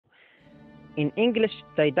In English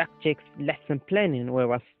didactics lesson planning, we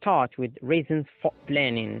will start with reasons for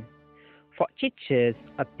planning. For teachers,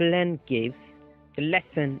 a plan gives the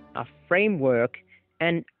lesson a framework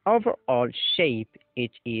and overall shape.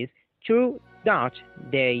 It is true that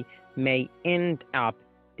they may end up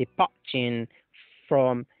departing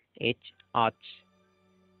from it at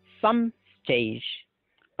some stage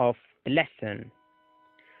of the lesson,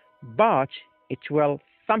 but it will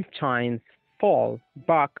sometimes fall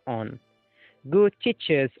back on. Good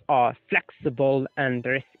teachers are flexible and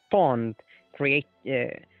respond create,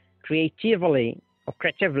 uh, creatively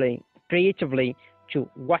to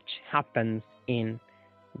what happens in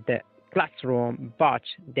the classroom, but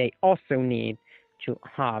they also need to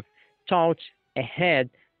have thought ahead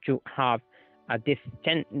to have a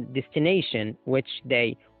destination which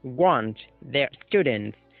they want their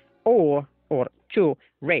students or to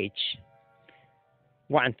reach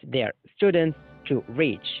want their students to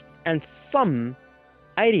reach, and some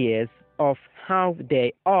ideas of how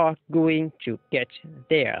they are going to get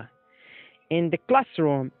there. In the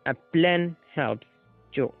classroom, a plan helps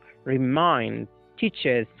to remind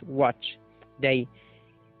teachers what they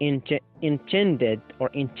intended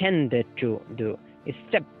to do,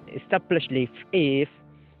 especially if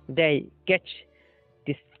they get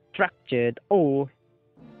distracted or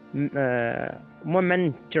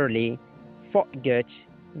momentarily forget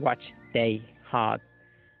what they had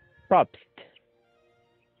proposed.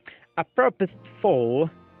 A purposeful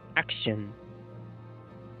action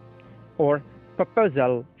or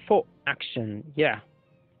proposal for action. Yeah.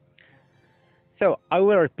 So I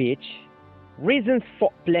will repeat. Reasons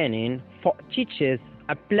for planning. For teachers,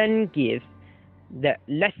 a plan gives the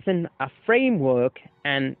lesson a framework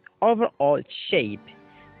and overall shape.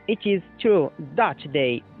 It is true that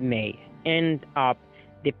they may end up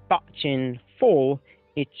departing for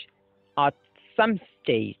it at some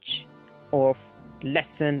stage of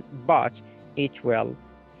lesson, but it will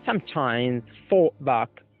sometimes fall back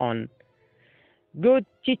on. Good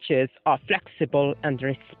teachers are flexible and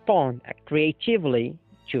respond creatively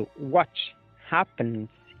to what happens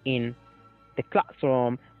in the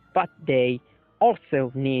classroom, but they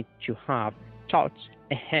also need to have thought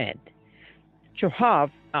ahead, to have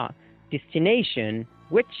a destination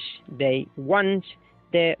which they want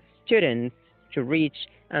their students to reach,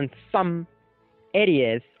 and some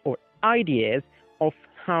areas or ideas of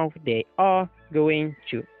how they are going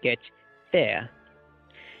to get there.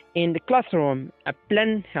 In the classroom, a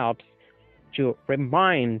plan helps to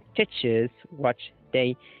remind teachers what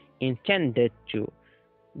they intended to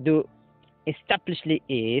do, especially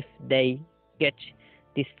if they get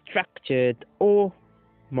distracted or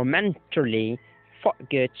momentarily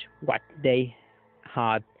forget what they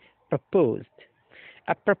had proposed.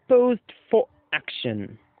 A proposed for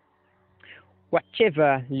action.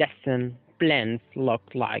 Whatever lesson plans look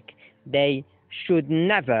like, they should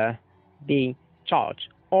never be thought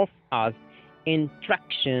of as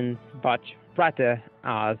instructions but rather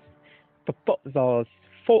as proposals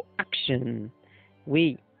for action.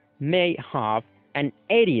 We may have an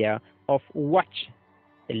idea of what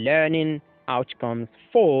the learning outcomes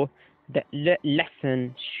for the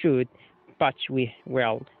lesson should, but we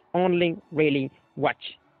will only really what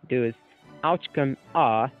those outcomes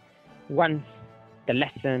are once the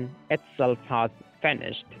lesson itself has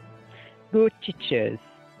finished. Good teachers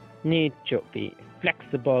need to be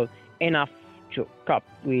flexible enough to cope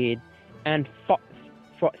with and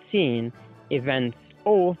foreseen events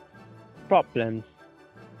or problems.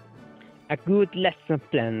 A good lesson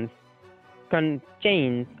plan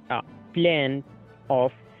contains a blend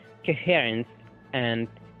of coherence and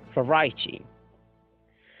variety.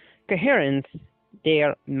 Coherence,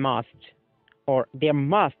 there must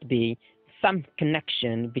be some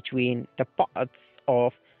connection between the parts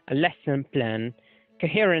of a lesson plan.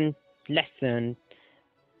 Coherent lesson,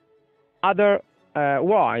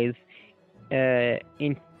 otherwise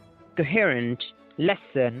incoherent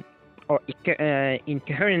lesson or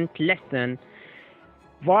incoherent lesson,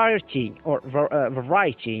 variety,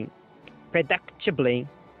 predictably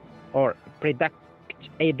or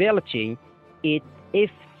predictability. It if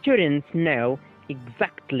students know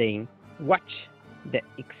exactly what they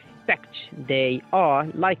expect, they are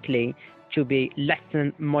likely to be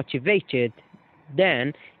lesson motivated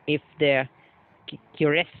than if their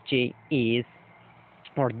curiosity is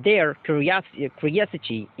or their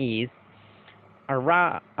curiosity is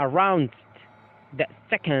around. The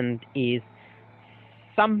second is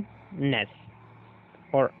sameness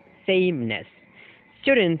or sameness.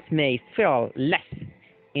 Students may feel less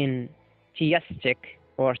enthusiastic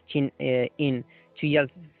or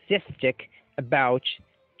enthusiastic about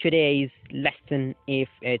today's lesson if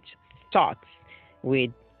it starts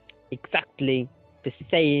with exactly the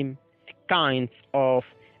same kinds of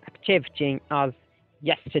activity as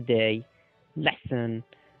yesterday lesson,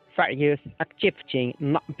 various activity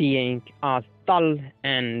not being as dull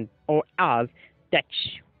and or as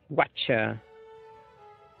Dutch watcher.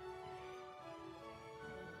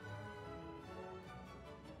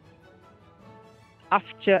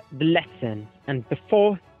 After the lesson and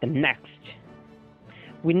before the next,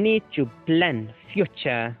 we need to plan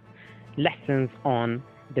future lessons on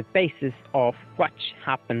the basis of what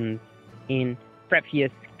happened in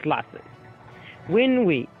previous classes. When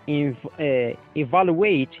we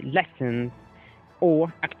evaluate lessons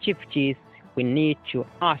or activities, we need to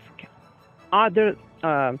ask other,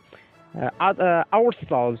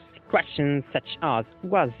 ourselves questions such as: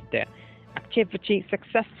 was the activity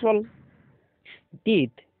successful?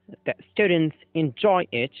 Did the students enjoy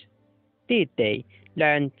it? Did they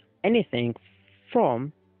learn anything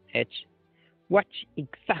from it? What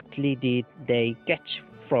exactly did they get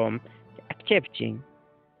from the activity?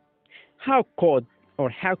 How could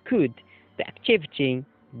the activity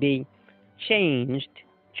be changed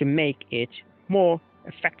to make it more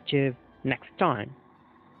effective next time?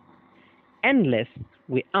 Unless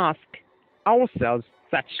we ask ourselves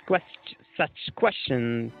such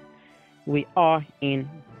questions, we are in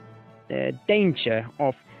the danger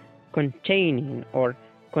of containing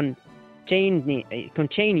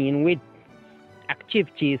with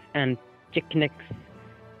activities and techniques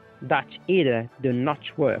that either do not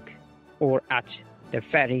work or at the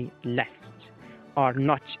very least are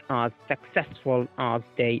not as successful as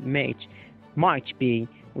they might be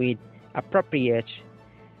with appropriate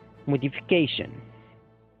modification.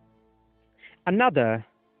 Another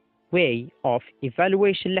way of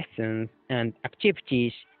evaluation lessons and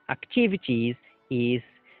activities is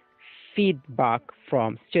feedback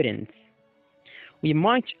from students. We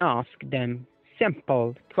might ask them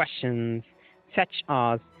simple questions such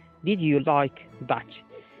as: did you like that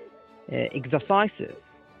exercise?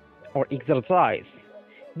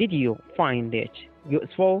 Did you find it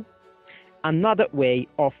useful? Another way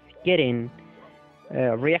of getting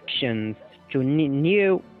reactions to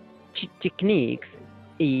new techniques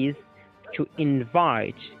is to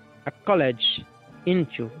invite a college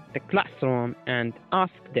into the classroom and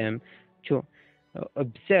ask them to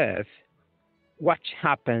observe what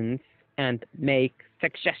happens and make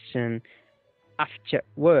suggestions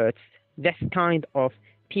afterwards. This kind of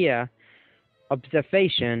peer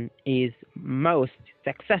observation is most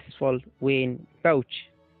successful when both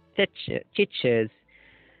teachers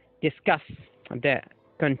discuss the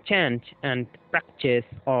content and practice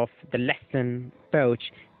of the lesson both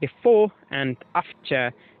before and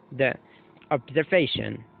after the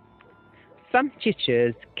observation. Some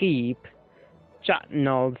teachers keep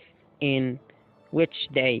journals in which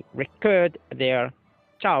they record their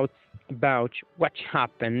thoughts about what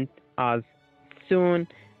happened as soon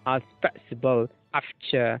as possible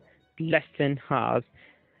after the lesson has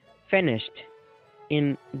finished.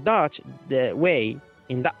 In that way,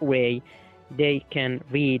 they can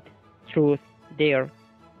read through their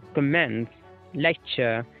comments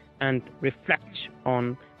later and reflect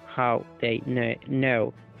on how they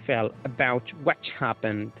now felt about what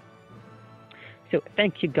happened. So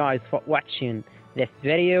thank you guys for watching this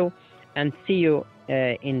video, and see you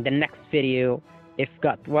in the next video if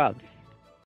God wills.